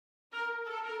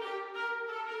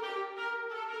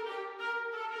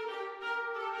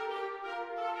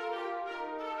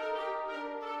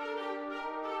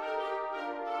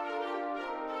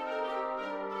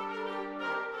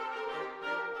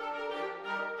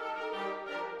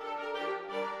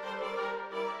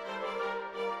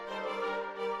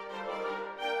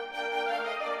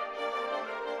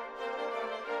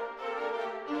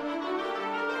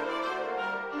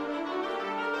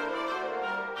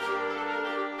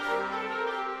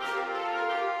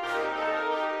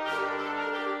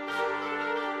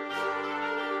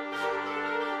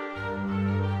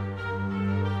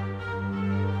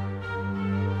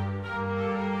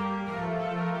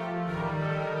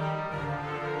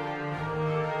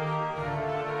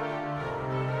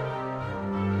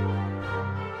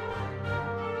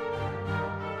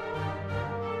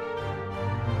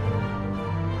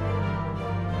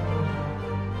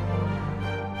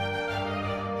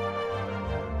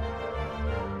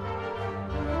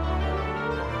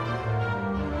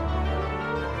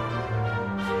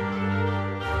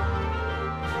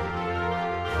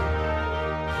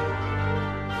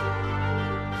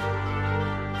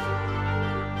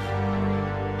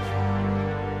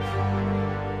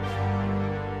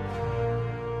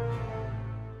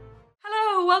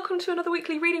welcome to another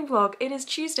weekly reading vlog. It is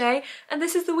Tuesday and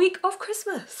this is the week of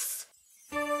Christmas.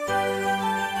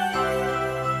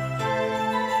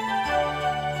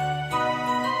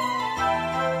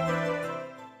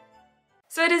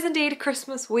 So it is indeed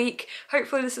Christmas week.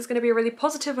 Hopefully this is going to be a really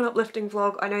positive and uplifting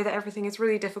vlog. I know that everything is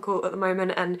really difficult at the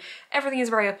moment and everything is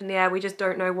very up in the air. We just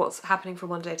don't know what's happening from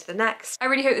one day to the next. I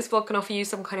really hope this vlog can offer you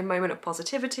some kind of moment of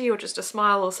positivity or just a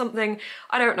smile or something.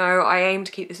 I don't know. I aim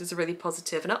to keep this as a really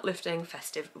positive and uplifting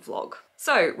festive vlog.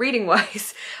 So,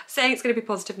 reading-wise, saying it's going to be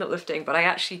positive and uplifting, but I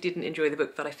actually didn't enjoy the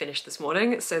book that I finished this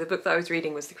morning. So the book that I was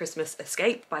reading was The Christmas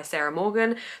Escape by Sarah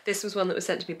Morgan. This was one that was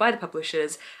sent to me by the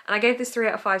publishers, and I gave this 3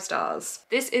 out of 5 stars.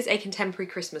 This is a contemporary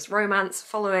Christmas romance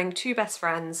following 2 best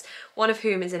friends, one of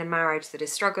whom is in a marriage that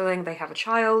is struggling. They have a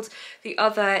child. The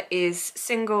other is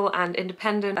single and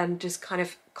independent and just kind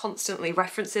of constantly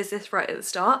references this right at the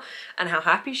start and how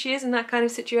happy she is in that kind of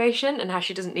situation and how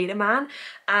she doesn't need a man,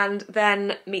 and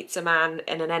then meets a man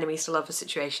in an enemies to lovers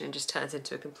situation and just turns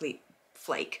into a complete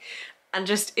flake and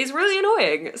just is really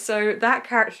annoying. So that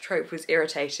character trope was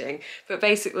irritating, but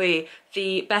basically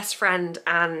the best friend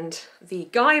and the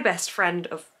guy best friend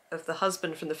of the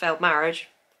husband from the failed marriage,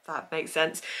 if that makes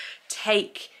sense,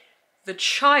 take the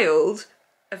child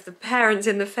of the parents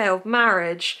in the failed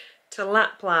marriage to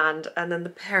Lapland, and then the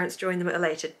parents join them at a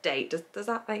later date. Does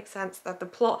that make sense? That the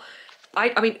plot,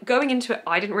 I mean, going into it,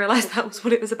 I didn't realise that was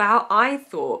what it was about. I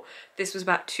thought this was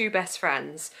about 2 best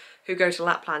friends who go to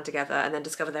Lapland together and then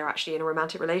discover they're actually in a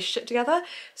romantic relationship together.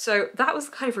 So that was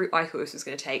the kind of route I thought this was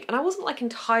going to take. And I wasn't like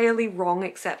entirely wrong,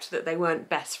 except that they weren't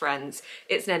best friends.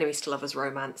 It's an enemies to lovers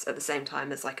romance at the same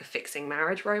time as like a fixing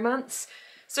marriage romance.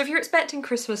 So if you're expecting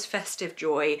Christmas festive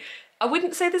joy, I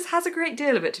wouldn't say this has a great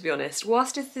deal of it, to be honest.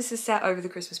 Whilst this is set over the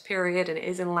Christmas period and it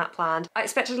is in Lapland, I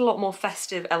expected a lot more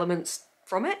festive elements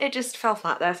from it. It just fell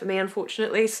flat there for me,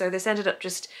 unfortunately. So this ended up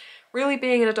just really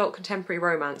being an adult contemporary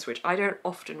romance, which I don't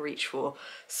often reach for.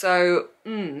 So,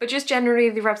 But just generally,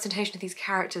 the representation of these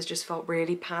characters just felt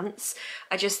really pants.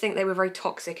 I just think they were very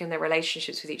toxic in their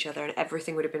relationships with each other, and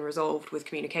everything would have been resolved with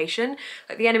communication.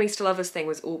 Like the enemies to lovers thing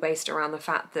was all based around the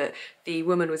fact that the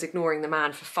woman was ignoring the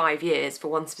man for 5 years for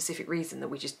one specific reason that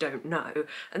we just don't know.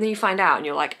 And then you find out and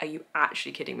you're like, are you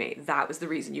actually kidding me? That was the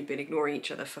reason you've been ignoring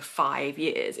each other for 5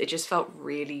 years. It just felt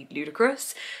really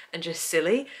ludicrous and just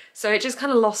silly. So it just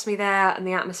kind of lost me there, and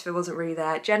the atmosphere wasn't really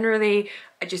there. Generally,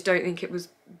 I just don't think it was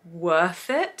worth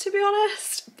it, to be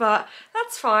honest, but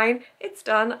that's fine. It's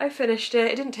done. I finished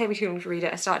it. It didn't take me too long to read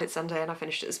it. I started it Sunday and I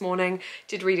finished it this morning.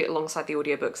 Did read it alongside the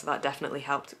audiobook, so that definitely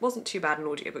helped. It wasn't too bad an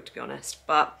audiobook, to be honest,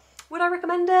 but would I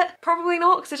recommend it? Probably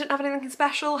not, because I didn't have anything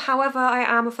special. However, I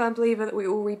am a firm believer that we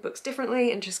all read books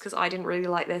differently, and just because I didn't really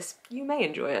like this, you may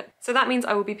enjoy it. So that means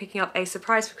I will be picking up A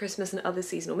Surprise for Christmas and Other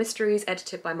Seasonal Mysteries,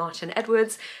 edited by Martin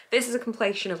Edwards. This is a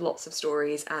compilation of lots of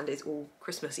stories and is all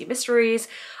Christmassy mysteries.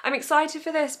 I'm excited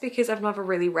for this because I've never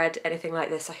really read anything like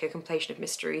this, like a compilation of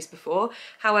mysteries before.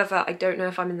 However, I don't know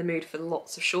if I'm in the mood for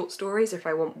lots of short stories, or if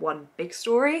I want one big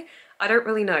story. I don't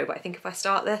really know, but I think if I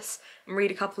start this and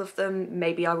read a couple of them,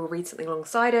 maybe I will read something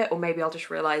alongside it, or maybe I'll just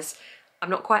realise I'm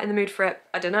not quite in the mood for it.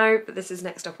 I don't know, but this is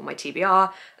next up on my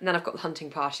TBR. And then I've got The Hunting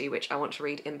Party, which I want to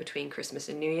read in between Christmas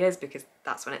and New Year's because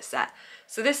that's when it's set.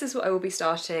 So this is what I will be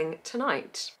starting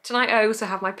tonight. Tonight I also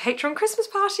have my Patreon Christmas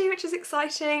party, which is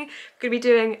exciting. I'm going to be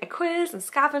doing a quiz and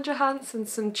scavenger hunts and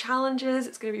some challenges.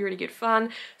 It's going to be really good fun.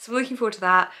 So I'm looking forward to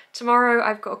that. Tomorrow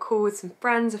I've got a call with some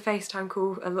friends, a FaceTime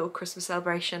call, a little Christmas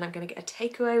celebration. I'm going to get a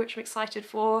takeaway, which I'm excited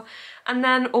for. And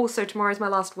then also tomorrow is my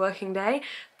last working day.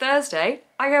 Thursday,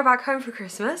 I go back home for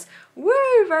Christmas. Woo!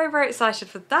 Very, very excited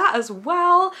for that as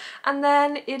well. And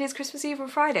then it is Christmas Eve on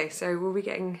Friday, so we'll be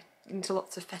getting into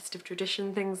lots of festive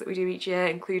tradition things that we do each year,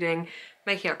 including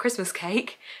making our Christmas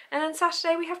cake. And then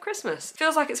Saturday we have Christmas.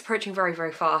 Feels like it's approaching very,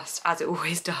 very fast, as it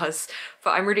always does,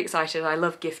 but I'm really excited. I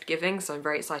love gift giving, so I'm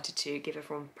very excited to give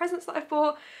everyone presents that I've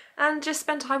bought and just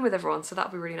spend time with everyone, so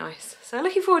that'll be really nice. So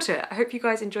looking forward to it. I hope you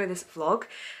guys enjoy this vlog,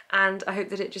 and I hope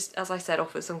that it just, as I said,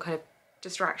 offers some kind of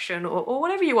distraction or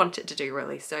whatever you want it to do,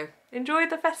 really. So enjoy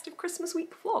the festive Christmas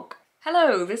week vlog.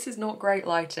 Hello, this is not great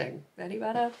lighting. Any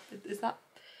better? Is that?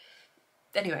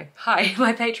 Anyway, hi,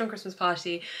 my Patreon Christmas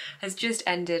party has just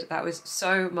ended. That was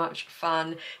so much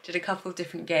fun. Did a couple of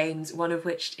different games, one of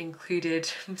which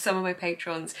included some of my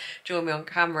patrons joined me on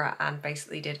camera and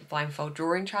basically did a blindfold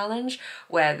drawing challenge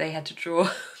where they had to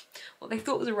draw what they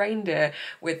thought was a reindeer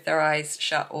with their eyes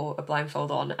shut or a blindfold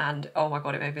on, and oh my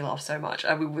god, it made me laugh so much.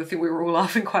 I think we were all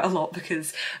laughing quite a lot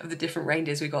because of the different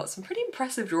reindeers we got. Some pretty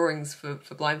impressive drawings for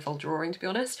blindfold drawing, to be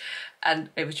honest,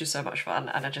 and it was just so much fun,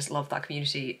 and I just love that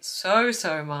community so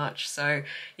much. So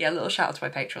yeah, a little shout out to my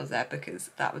patrons there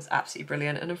because that was absolutely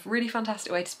brilliant and a really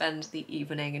fantastic way to spend the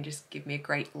evening and just give me a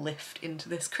great lift into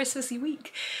this Christmassy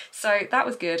week. So that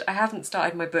was good. I haven't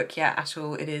started my book yet at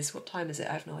all. It is, what time is it?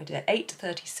 I have no idea.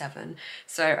 8:37.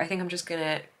 So I think I'm just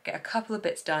gonna get a couple of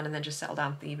bits done and then just settle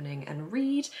down for the evening and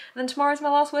read. And then tomorrow's my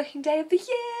last working day of the year.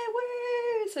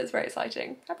 Woo! So it's very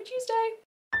exciting. Happy Tuesday.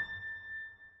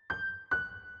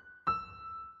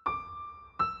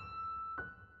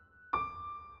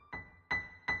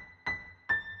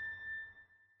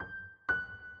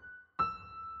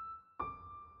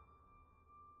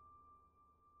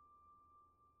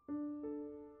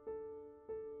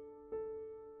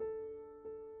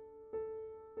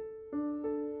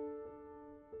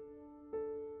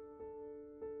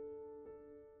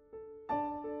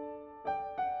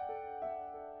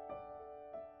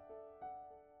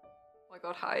 Oh my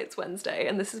god, hi, it's Wednesday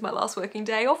and this is my last working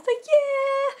day of the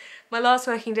year! My last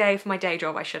working day for my day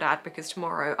job, I should add, because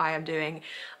tomorrow I am doing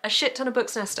a shit ton of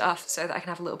Books Nest stuff so that I can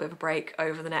have a little bit of a break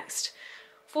over the next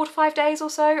 4 to 5 days or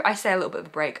so. I say a little bit of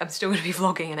a break, I'm still going to be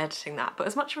vlogging and editing that, but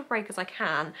as much of a break as I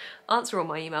can, answer all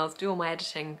my emails, do all my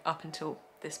editing up until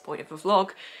this point of the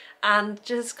vlog, and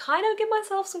just kind of give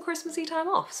myself some Christmassy time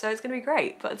off, so it's going to be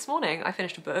great. But this morning I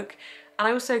finished a book and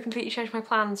I also completely changed my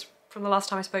plans from the last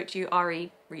time I spoke to you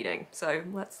RE reading, so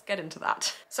let's get into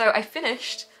that. So I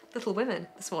finished Little Women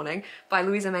this morning by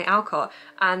Louisa May Alcott,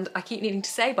 and I keep needing to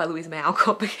say by Louisa May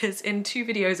Alcott because in 2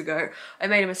 videos ago I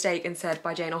made a mistake and said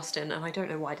by Jane Austen, and I don't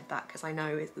know why I did that because I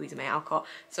know it's Louisa May Alcott,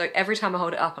 so every time I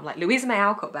hold it up I'm like, Louisa May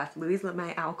Alcott, Beth, Louisa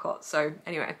May Alcott. So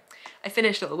anyway, I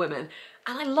finished Little Women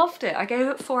and I loved it. I gave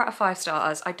it 4 out of 5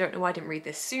 stars. I don't know why I didn't read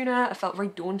this sooner. I felt very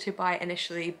daunted by it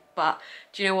initially, but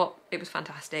do you know what? It was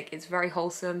fantastic. It's very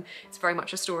wholesome. It's very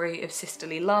much a story of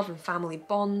sisterly love and family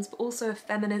bonds, but also of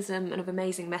feminism and of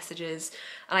amazing messages.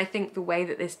 And I think the way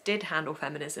that this did handle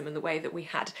feminism and the way that we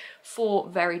had 4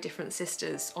 very different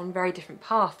sisters on very different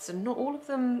paths, and not all of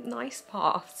them nice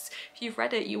paths. If you've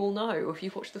read it, you will know, or if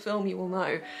you've watched the film, you will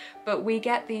know. But we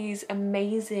get these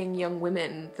amazing young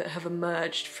women that have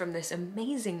emerged from this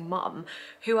amazing mum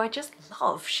who I just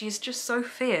love. She's just so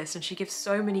fierce and she gives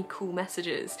so many cool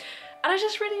messages. And I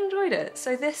just really enjoyed it.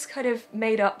 So this kind of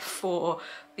made up for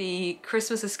the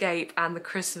Christmas Escape and the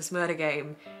Christmas Murder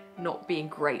Game not being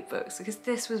great books, because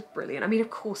this was brilliant. I mean, of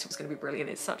course it was going to be brilliant.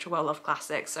 It's such a well-loved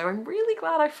classic, so I'm really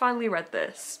glad I finally read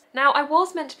this. Now, I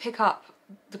was meant to pick up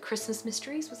The Christmas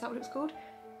Mysteries, was that what it was called?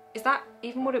 Is that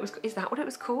even what it was, is that what it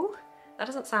was called? That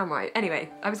doesn't sound right. Anyway,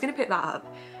 I was going to pick that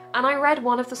up, and I read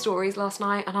one of the stories last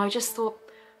night and I just thought,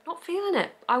 not feeling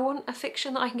it. I want a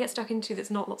fiction that I can get stuck into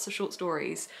that's not lots of short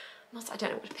stories. And I don't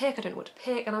know what to pick, I don't know what to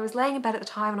pick, and I was laying in bed at the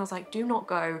time and I was like, do not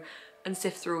go and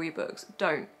sift through all your books.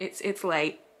 Don't. It's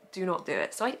late. Do not do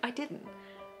it. So I didn't.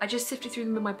 I just sifted through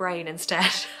them in my brain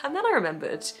instead. And then I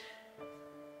remembered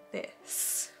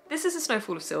this. This is A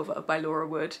Snowfall of Silver by Laura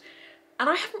Wood. And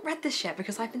I haven't read this yet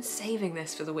because I've been saving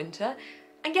this for the winter.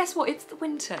 And guess what? It's the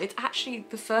winter. It's actually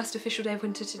the first official day of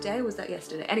winter today, or was that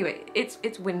yesterday? Anyway,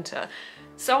 it's winter.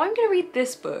 So I'm gonna read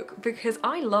this book because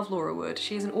I love Laura Wood.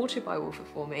 She is an autobiographer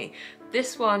for me.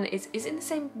 This one is in the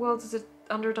same world as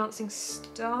Under a Dancing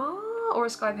Star or A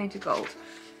Sky Painted Gold.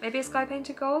 Maybe A Sky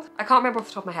Painted Gold? I can't remember off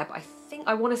the top of my head, but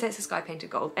I want to say it's A Sky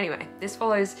Painted Gold. Anyway, this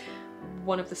follows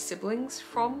one of the siblings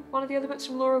from one of the other books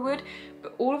from Laura Wood,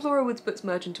 but all of Laura Wood's books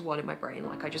merge into one in my brain.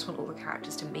 Like, I just want all the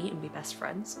characters to meet and be best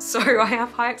friends. So I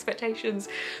have high expectations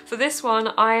for this one.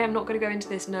 I am not going to go into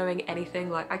this knowing anything.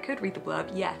 Like, I could read the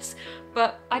blurb, yes,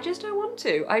 but I just don't want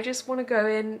to. I just want to go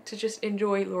in to just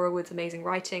enjoy Laura Wood's amazing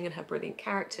writing and her brilliant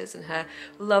characters and her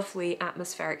lovely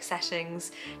atmospheric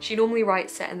settings. She normally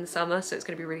writes set in the summer, so it's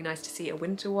going to be really nice to see a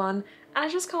winter one, and I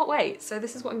just can't wait. So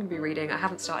this is what I'm going to be reading. I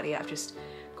haven't started yet. I've just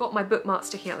got my bookmark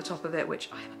sticking out the top of it, which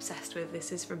I'm obsessed with.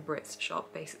 This is from Brit's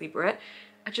shop, Basically Brit.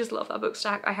 I just love that book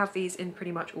stack. I have these in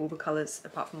pretty much all the colours,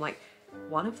 apart from like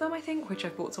one of them, I think, which I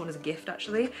bought someone as a gift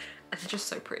actually, and they're just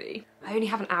so pretty. I only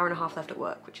have an hour and a half left at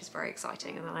work, which is very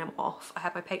exciting, and then I'm off. I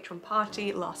had my patron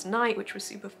party last night, which was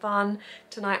super fun.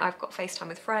 Tonight I've got FaceTime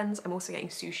with friends. I'm also getting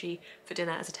sushi for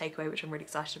dinner as a takeaway, which I'm really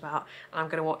excited about, and I'm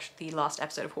going to watch the last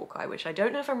episode of Hawkeye, which I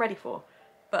don't know if I'm ready for,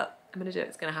 but I'm gonna do it,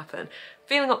 it's gonna happen.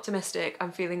 Feeling optimistic.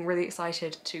 I'm feeling really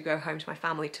excited to go home to my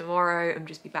family tomorrow and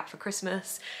just be back for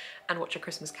Christmas and watch A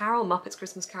Christmas Carol, Muppets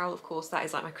Christmas Carol, of course. That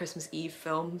is like my Christmas Eve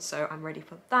film, so I'm ready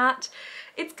for that.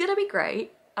 It's gonna be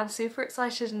great. I'm super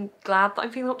excited and glad that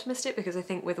I'm feeling optimistic, because I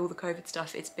think with all the COVID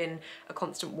stuff it's been a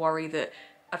constant worry that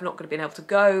I've not going to be able to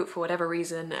go for whatever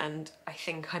reason, and I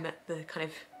think I'm at the kind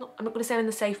of, I'm not going to say I'm in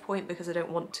the safe point because I don't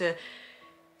want to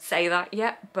say that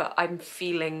yet, but I'm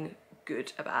feeling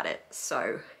good about it.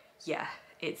 So yeah,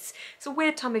 it's a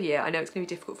weird time of year. I know it's going to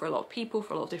be difficult for a lot of people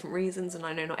for a lot of different reasons, and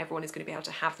I know not everyone is going to be able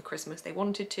to have the Christmas they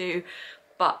wanted to,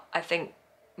 but I think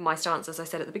my stance, as I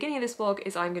said at the beginning of this vlog,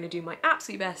 is I'm going to do my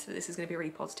absolute best that this is going to be a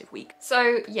really positive week.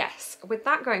 So yes, with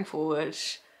that going forward,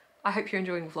 I hope you're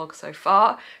enjoying the vlog so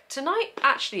far. Tonight,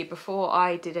 actually, before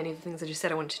I did any of the things I just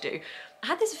said I wanted to do, I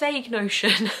had this vague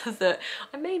notion that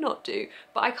I may not do,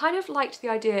 but I kind of liked the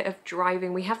idea of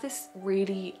driving. We have this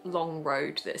really long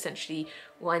road that essentially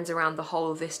winds around the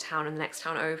whole of this town and the next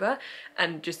town over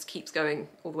and just keeps going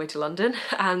all the way to London,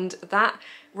 and that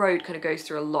road kind of goes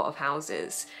through a lot of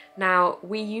houses. Now,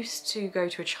 we used to go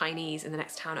to a Chinese in the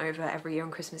next town over every year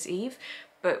on Christmas Eve,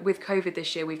 but with COVID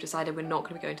this year, we've decided we're not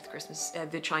going to be going to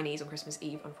the Chinese on Christmas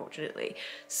Eve, unfortunately.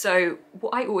 So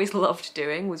what I always loved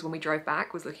doing was, when we drove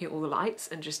back, was looking at all the lights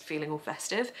and just feeling all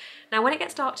festive. Now, when it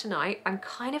gets dark tonight, I'm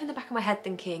kind of in the back of my head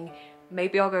thinking,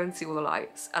 maybe I'll go and see all the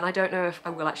lights. And I don't know if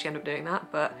I will actually end up doing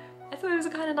that, but I thought it was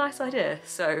a kind of nice idea.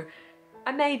 So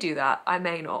I may do that, I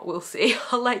may not, we'll see.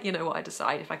 I'll let you know what I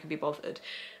decide if I can be bothered.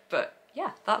 But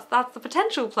yeah, that's the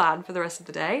potential plan for the rest of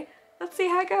the day. Let's see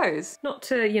how it goes. Not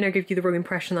to, you know, give you the wrong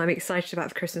impression that I'm excited about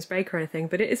the Christmas break or anything,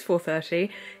 but it is 4:30.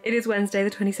 It is Wednesday,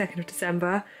 the 22nd of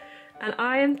December, and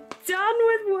I am done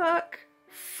with work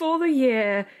for the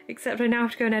year, except I now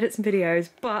have to go and edit some videos,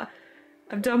 but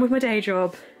I'm done with my day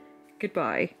job.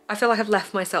 Goodbye. I feel like I've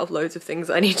left myself loads of things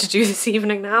that I need to do this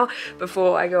evening now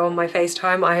before I go on my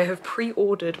FaceTime. I have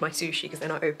pre-ordered my sushi because they're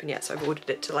not open yet, so I've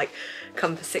ordered it to like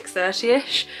come for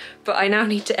 6:30ish, but I now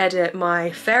need to edit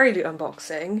my Fairy Loot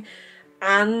unboxing,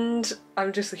 and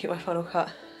I'm just looking at my Final Cut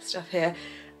stuff here,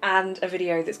 and a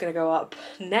video that's going to go up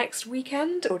next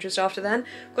weekend or just after then.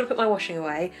 I've got to put my washing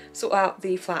away, sort out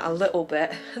the flat a little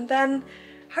bit, and then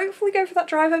hopefully go for that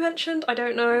drive I mentioned. I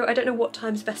don't know what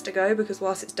time's best to go, because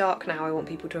whilst it's dark now, I want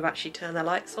people to have actually turned their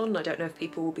lights on. I don't know if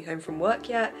people will be home from work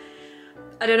yet.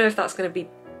 I don't know if that's going to be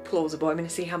plausible. I'm going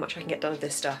to see how much I can get done of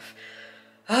this stuff.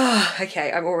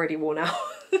 Okay, I'm already worn out.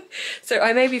 So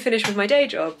I may be finished with my day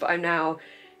job, but I'm now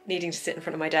needing to sit in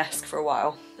front of my desk for a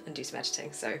while and do some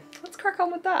editing, so let's crack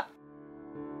on with that.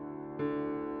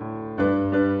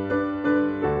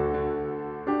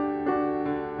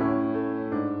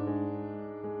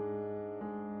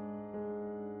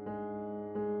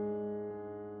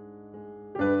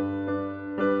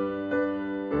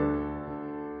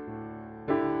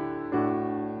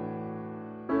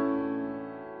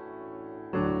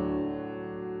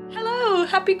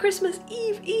 Happy Christmas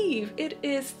Eve! It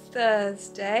is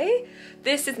Thursday.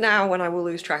 This is now when I will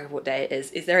lose track of what day it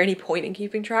is. Is there any point in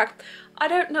keeping track? I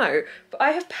don't know, but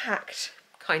I have packed,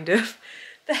 kind of.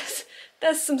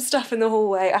 There's some stuff in the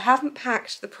hallway. I haven't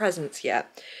packed the presents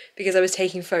yet because I was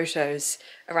taking photos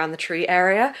around the tree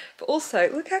area, but also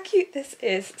look how cute this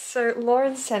is. So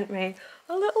Lauren sent me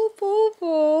a little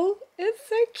bauble. It's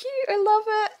so cute, I love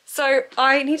it. So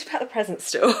I need to pack the presents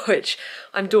still, which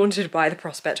I'm daunted by the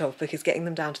prospect of, because getting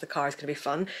them down to the car is gonna be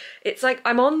fun. It's like,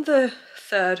 I'm on the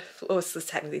 3rd floor, it's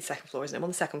technically the 2nd floor, isn't it? I'm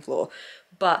on the 2nd floor,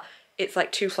 but it's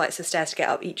like 2 flights of stairs to get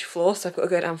up each floor, so I've got to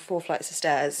go down 4 flights of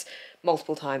stairs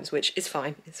multiple times, which is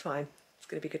fine, it's fine. It's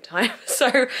gonna be a good time.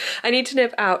 So I need to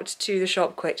nip out to the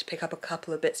shop quick to pick up a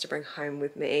couple of bits to bring home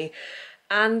with me.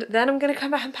 And then I'm gonna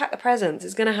come back and pack the presents.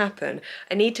 It's gonna happen.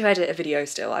 I need to edit a video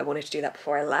still. I wanted to do that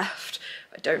before I left.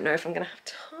 I don't know if I'm gonna have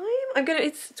time.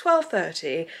 It's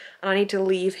 12:30 and I need to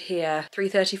leave here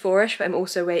 3:34ish, but I'm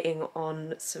also waiting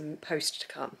on some post to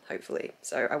come, hopefully.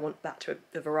 So I want that to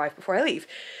have arrived before I leave.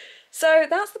 So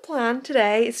that's the plan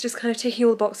today. It's just kind of ticking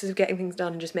all the boxes of getting things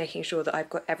done and just making sure that I've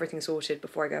got everything sorted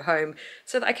before I go home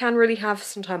so that I can really have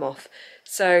some time off.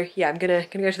 So yeah, I'm gonna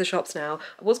go to the shops now.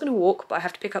 I was gonna walk, but I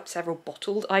have to pick up several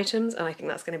bottled items and I think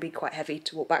that's gonna be quite heavy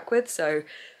to walk back with, so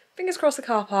fingers crossed the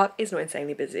car park is not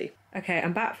insanely busy. Okay,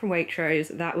 I'm back from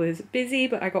Waitrose. That was busy,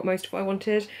 but I got most of what I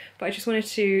wanted. But I just wanted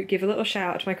to give a little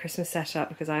shout out to my Christmas setup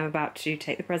because I'm about to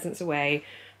take the presents away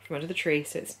from under the tree,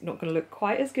 so it's not gonna look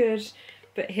quite as good.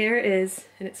 But here it is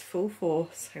in its full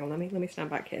force. Hang on, let me stand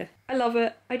back here. I love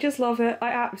it. I just love it. I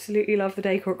absolutely love the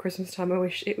decor at Christmas time. I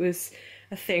wish it was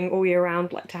a thing all year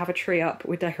round, like to have a tree up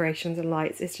with decorations and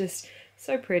lights. It's just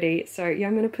so pretty. So yeah,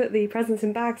 I'm gonna put the presents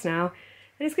in bags now,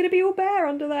 and it's gonna be all bare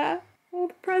under there. All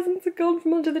the presents are gone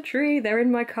from under the tree. They're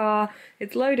in my car.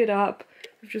 It's loaded up.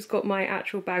 I've just got my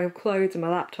actual bag of clothes and my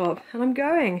laptop, and I'm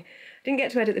going. Didn't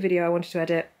get to edit the video I wanted to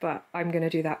edit, but I'm gonna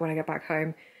do that when I get back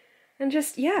home. And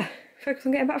just, yeah, Focus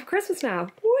on getting back for Christmas now.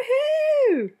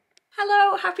 Woohoo!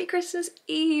 Hello, happy Christmas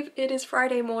Eve. It is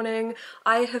Friday morning.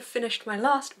 I have finished my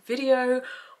last video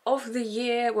of the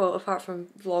year. Well, apart from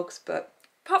vlogs, but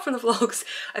apart from the vlogs,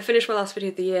 I finished my last video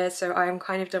of the year, so I am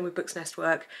kind of done with Books Nest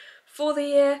work for the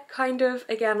year, kind of.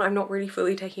 Again, I'm not really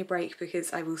fully taking a break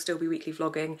because I will still be weekly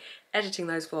vlogging, editing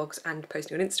those vlogs and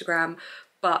posting on Instagram,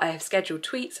 but I have scheduled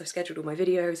tweets, I've scheduled all my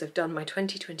videos, I've done my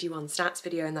 2021 stats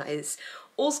video and that is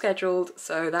all scheduled,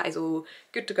 so that is all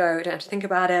good to go. I don't have to think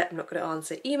about it, I'm not going to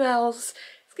answer emails.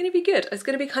 It's going to be good. It's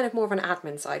going to be kind of more of an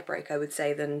admin side break, I would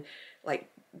say, than like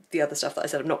the other stuff that I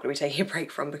said I'm not going to be taking a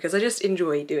break from, because I just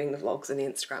enjoy doing the vlogs and the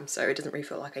Instagram, so it doesn't really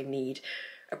feel like I need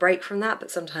a break from that.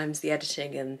 But sometimes the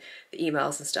editing and the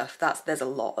emails and stuff, there's a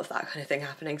lot of that kind of thing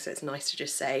happening, so it's nice to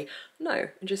just say no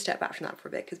and just step back from that for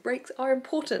a bit, because breaks are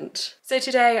important. So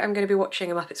today I'm going to be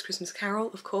watching A Muppet's Christmas Carol.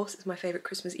 Of course, it's my favourite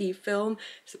Christmas Eve film.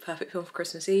 It's the perfect film for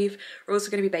Christmas Eve. We're also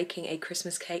going to be baking a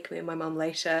Christmas cake, me and my mum,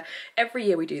 later. Every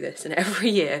year we do this, and every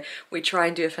year we try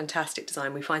and do a fantastic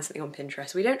design. We find something on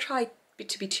Pinterest. We don't try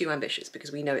to be too ambitious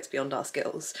because we know it's beyond our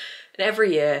skills, and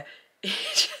every year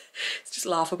it's just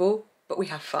laughable, but we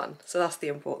have fun, so that's the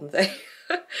important thing.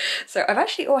 So I've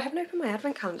actually, I haven't opened my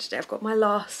advent calendar today. I've got my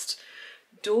last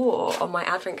door on my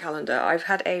advent calendar. I've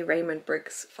had a Raymond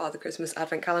Briggs Father Christmas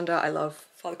advent calendar. I love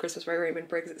Father Christmas by Raymond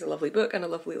Briggs. It's a lovely book and a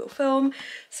lovely little film.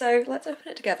 So let's open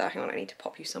it together. Hang on, I need to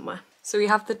pop you somewhere. So we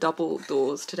have the double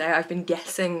doors today. I've been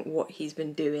guessing what he's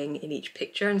been doing in each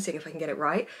picture and seeing if I can get it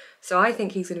right. So I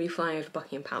think he's going to be flying over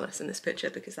Buckingham Palace in this picture,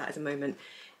 because that is a moment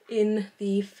in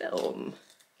the film.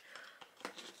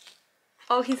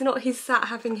 Oh, he's not. He's sat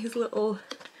having his little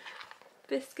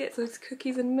biscuits with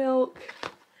cookies and milk.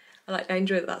 I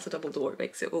enjoy that that's a double door. It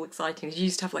makes it all exciting. You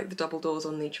used to have like the double doors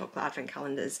on the chocolate advent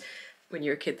calendars when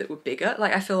you were a kid that were bigger.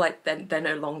 Like, I feel like they're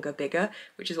no longer bigger,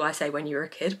 which is why I say when you were a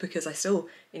kid, because I still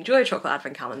enjoy a chocolate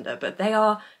advent calendar, but they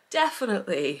are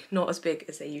definitely not as big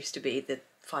as they used to be, the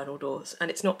final doors.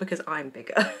 And it's not because I'm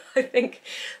bigger. I think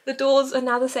the doors are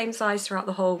now the same size throughout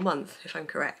the whole month, if I'm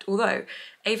correct. Although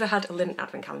Ava had a lint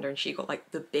advent calendar and she got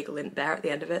like the big lint bear at the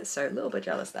end of it, so a little bit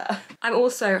jealous there. I'm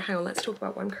also, hang on, let's talk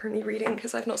about what I'm currently reading,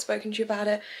 because I've not spoken to you about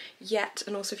it yet.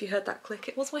 And also, if you heard that click,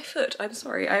 it was my foot. I'm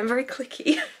sorry, I am very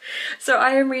clicky. So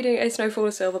I am reading A Snowfall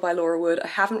of Silver by Laura Wood. I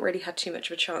haven't really had too much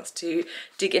of a chance to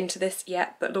dig into this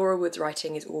yet, but Laura Wood's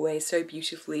writing is always so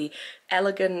beautifully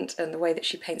elegant, and the way that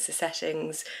she paints the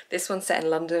settings. This one's set in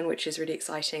London, which is really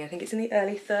exciting. I think it's in the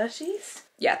early 30s.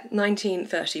 Yeah,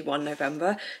 1931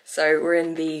 November. So we're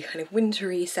in the kind of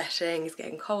wintry setting, it's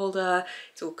getting colder,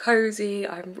 it's all cozy.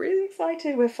 I'm really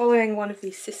excited. We're following one of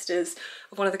the sisters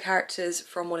of one of the characters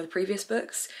from one of the previous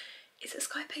books. Is it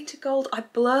Sky Painted Gold? I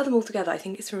blur them all together. I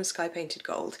think it's from Sky Painted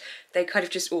Gold. They kind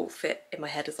of just all fit in my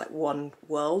head as like one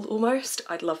world almost.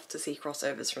 I'd love to see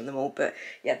crossovers from them all, but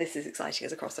yeah, this is exciting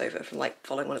as a crossover from like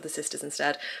following one of the sisters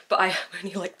instead. But I am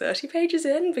only like 30 pages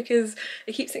in, because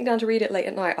I keep sitting down to read it late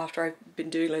at night after I've been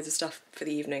doing loads of stuff for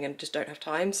the evening and just don't have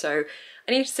time. So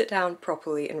I need to sit down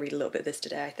properly and read a little bit of this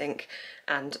today, I think.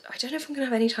 And I don't know if I'm gonna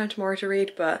have any time tomorrow to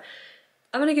read, but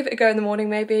I'm gonna give it a go in the morning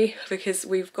maybe, because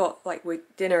we've got like,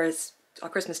 our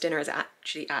Christmas dinner is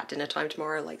actually at dinner time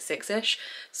tomorrow, like 6ish.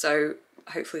 So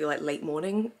hopefully like late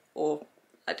morning, or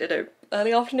I don't know,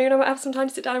 early afternoon, I might have some time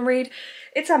to sit down and read.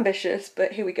 It's ambitious,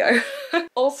 but here we go.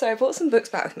 Also, I brought some books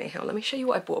back with me. Hang on, let me show you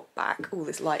what I brought back. All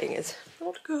this lighting is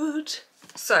not good.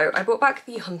 So I brought back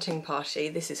The Hunting Party.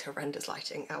 This is horrendous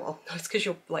lighting. Oh well, it's because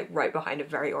you're like right behind a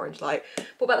very orange light.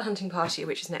 Brought back The Hunting Party,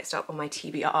 which is next up on my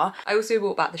TBR. I also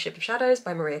brought back The Ship of Shadows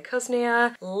by Maria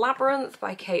Kuznia, Labyrinth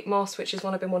by Kate Moss, which is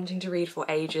one I've been wanting to read for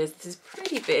ages. This is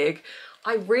pretty big.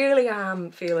 I really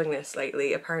am feeling this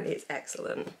lately. Apparently it's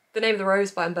excellent. The Name of the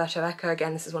Rose by Umberto Eco.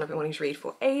 Again, this is one I've been wanting to read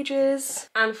for ages.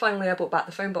 And finally, I brought back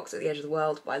The Phone Box at the Edge of the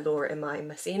World by Laura Imai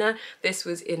Messina. This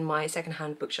was in my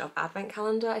secondhand bookshelf advent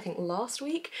calendar, I think last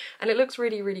week, and it looks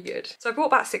really, really good. So I brought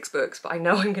back 6 books, but I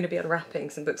know I'm going to be unwrapping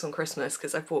some books on Christmas,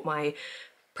 because I bought my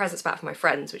presents back for my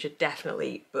friends, which are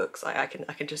definitely books. I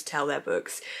can just tell they're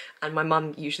books, and my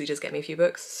mum usually does get me a few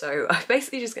books, so I'm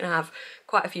basically just gonna have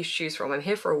quite a few to choose from. I'm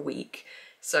here for a week,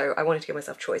 so I wanted to give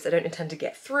myself choice. I don't intend to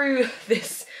get through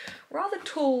this rather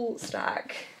tall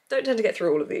stack. Don't tend to get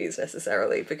through all of these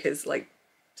necessarily, because like,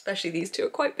 especially these two are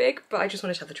quite big, but I just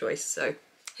wanted to have the choice, so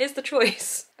here's the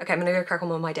choice. Okay, I'm gonna go crack on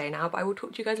with my day now, but I will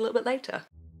talk to you guys a little bit later.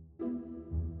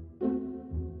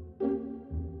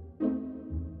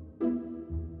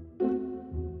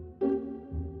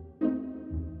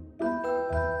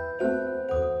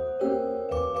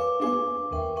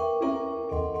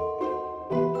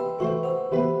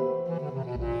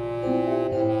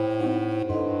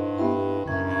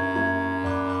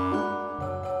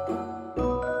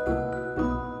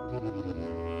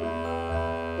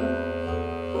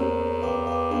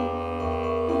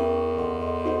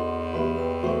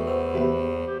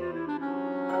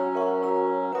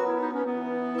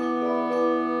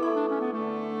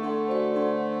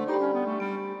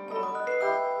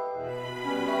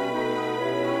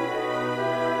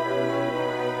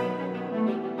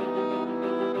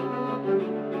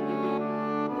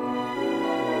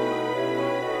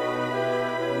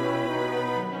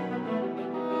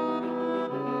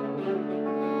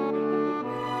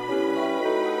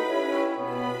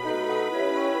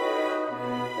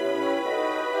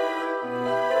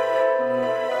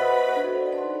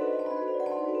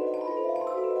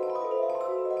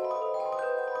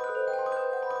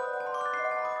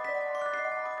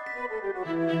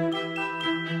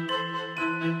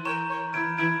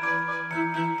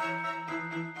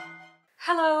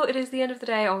 Hello, it is the end of the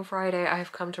day on Friday. I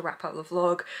have come to wrap up the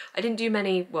vlog. I didn't do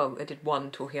many, well, I did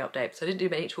one talking update, so I didn't do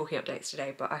many talking updates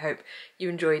today, but I hope you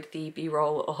enjoyed the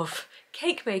B-roll of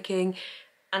cake making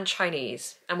and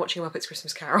Chinese and watching Muppets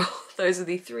Christmas Carol. Those are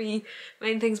the three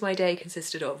main things my day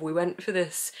consisted of. We went for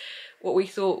this, what we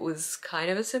thought was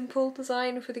kind of a simple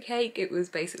design for the cake. It was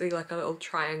basically like a little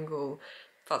triangle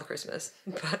Father Christmas,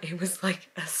 but it was like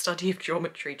a study of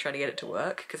geometry trying to get it to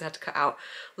work because I had to cut out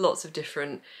lots of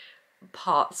different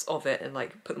parts of it and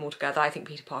like put them all together. I think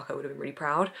Peter Parker would have been really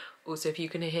proud. Also, if you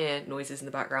can hear noises in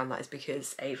the background, that is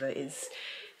because Ava is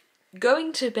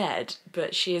going to bed,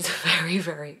 but she is very,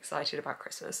 very excited about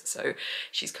Christmas. So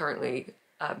she's currently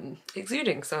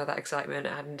exuding some of that excitement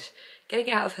and getting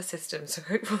it out of her system, so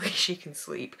hopefully she can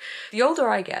sleep. The older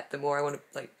I get, the more I want to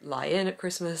like lie in at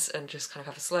Christmas and just kind of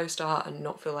have a slow start and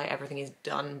not feel like everything is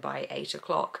done by 8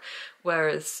 o'clock.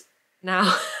 Whereas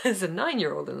now, as a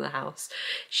 9-year-old in the house,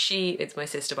 it's my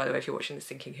sister, by the way, if you're watching this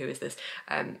thinking, who is this?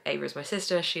 Ava is my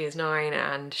sister, she is 9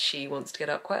 and she wants to get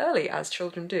up quite early, as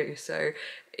children do. So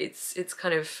it's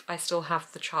kind of, I still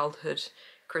have the childhood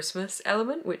Christmas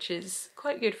element, which is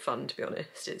quite good fun, to be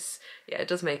honest. Yeah, it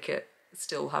does make it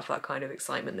still have that kind of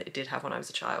excitement that it did have when I was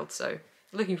a child, so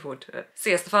looking forward to it. So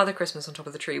yes, the Father Christmas on top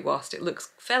of the tree, whilst it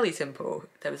looks fairly simple,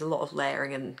 there was a lot of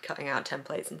layering and cutting out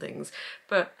templates and things,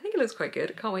 but I think it looks quite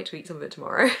good. I can't wait to eat some of it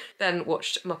tomorrow. Then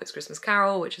watched Muppets Christmas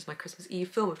Carol, which is my Christmas Eve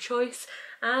film of choice,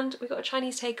 and we got a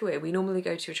Chinese takeaway. We normally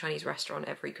go to a Chinese restaurant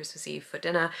every Christmas Eve for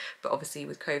dinner, but obviously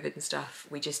with COVID and stuff,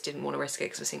 we just didn't want to risk it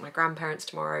because we're seeing my grandparents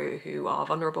tomorrow who are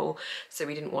vulnerable, so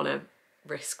we didn't want to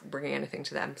risk bringing anything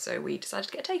to them, so we decided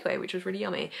to get a takeaway, which was really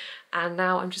yummy. And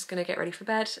now I'm just gonna get ready for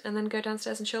bed and then go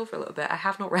downstairs and chill for a little bit. I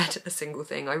have not read a single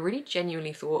thing. I really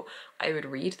genuinely thought I would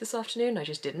read this afternoon, I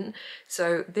just didn't.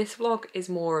 So this vlog is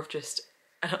more of just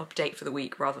an update for the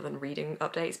week rather than reading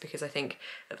updates, because I think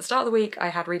at the start of the week I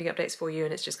had reading updates for you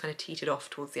and it's just kind of teetered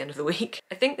off towards the end of the week.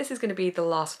 I think this is going to be the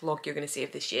last vlog you're going to see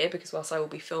of this year, because whilst I will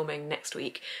be filming next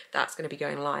week, that's going to be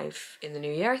going live in the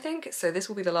new year, I think. So this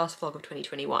will be the last vlog of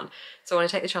 2021. So I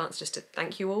want to take the chance just to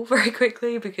thank you all very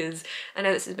quickly, because I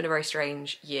know this has been a very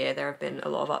strange year. There have been a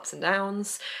lot of ups and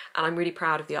downs, and I'm really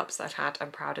proud of the ups that I've had.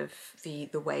 I'm proud of the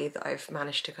way that I've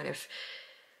managed to kind of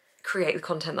create the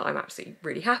content that I'm absolutely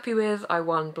really happy with. I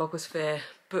won Blogosphere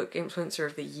Book Influencer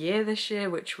of the Year this year,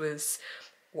 which was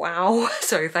wow,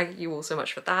 so thank you all so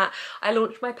much for that. I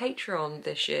launched my Patreon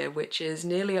this year, which is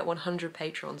nearly at 100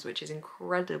 patrons, which is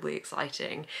incredibly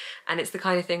exciting, and it's the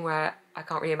kind of thing where I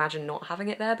can't really imagine not having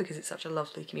it there, because it's such a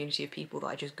lovely community of people that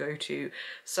I just go to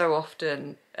so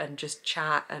often and just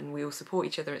chat, and we all support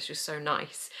each other. It's just so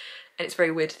nice. And it's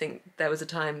very weird to think there was a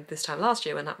time this time last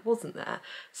year when that wasn't there.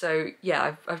 So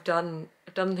yeah, I've done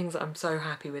things that I'm so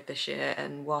happy with this year,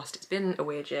 and whilst it's been a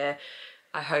weird year,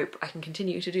 I hope I can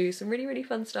continue to do some really, really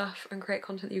fun stuff and create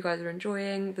content that you guys are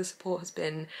enjoying. The support has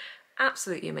been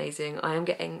absolutely amazing. I am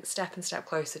getting step and step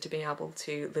closer to being able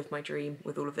to live my dream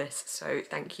with all of this, so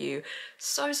thank you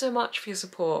so much for your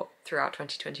support throughout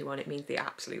 2021. It means the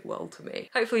absolute world to me.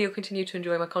 Hopefully you'll continue to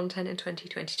enjoy my content in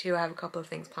 2022. I have a couple of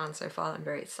things planned so far that I'm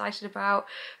very excited about,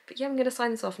 but yeah, I'm gonna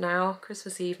sign this off now.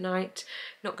 Christmas Eve night,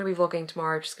 not gonna be vlogging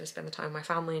tomorrow, just gonna spend the time with my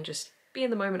family and just be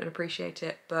in the moment and appreciate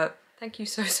it. But thank you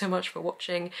so much for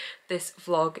watching this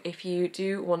vlog. If you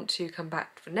do want to come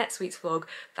back for next week's vlog,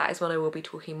 that is when I will be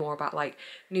talking more about like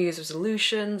New Year's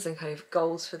resolutions and kind of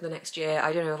goals for the next year.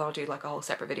 I don't know if I'll do like a whole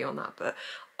separate video on that, but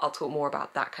I'll talk more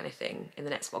about that kind of thing in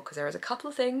the next vlog, because there is a couple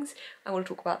of things I want to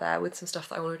talk about there with some stuff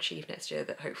that I want to achieve next year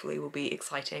that hopefully will be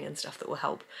exciting and stuff that will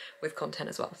help with content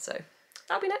as well. So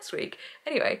that'll be next week.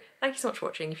 Anyway, thank you so much for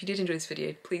watching. If you did enjoy this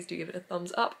video, please do give it a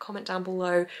thumbs up, comment down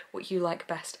below what you like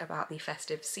best about the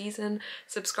festive season,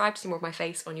 subscribe to see more of my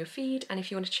face on your feed, and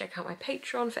if you want to check out my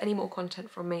Patreon for any more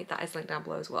content from me, that is linked down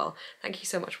below as well. Thank you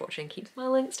so much for watching, keep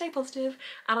smiling, stay positive,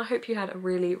 and I hope you had a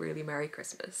really, really Merry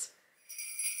Christmas.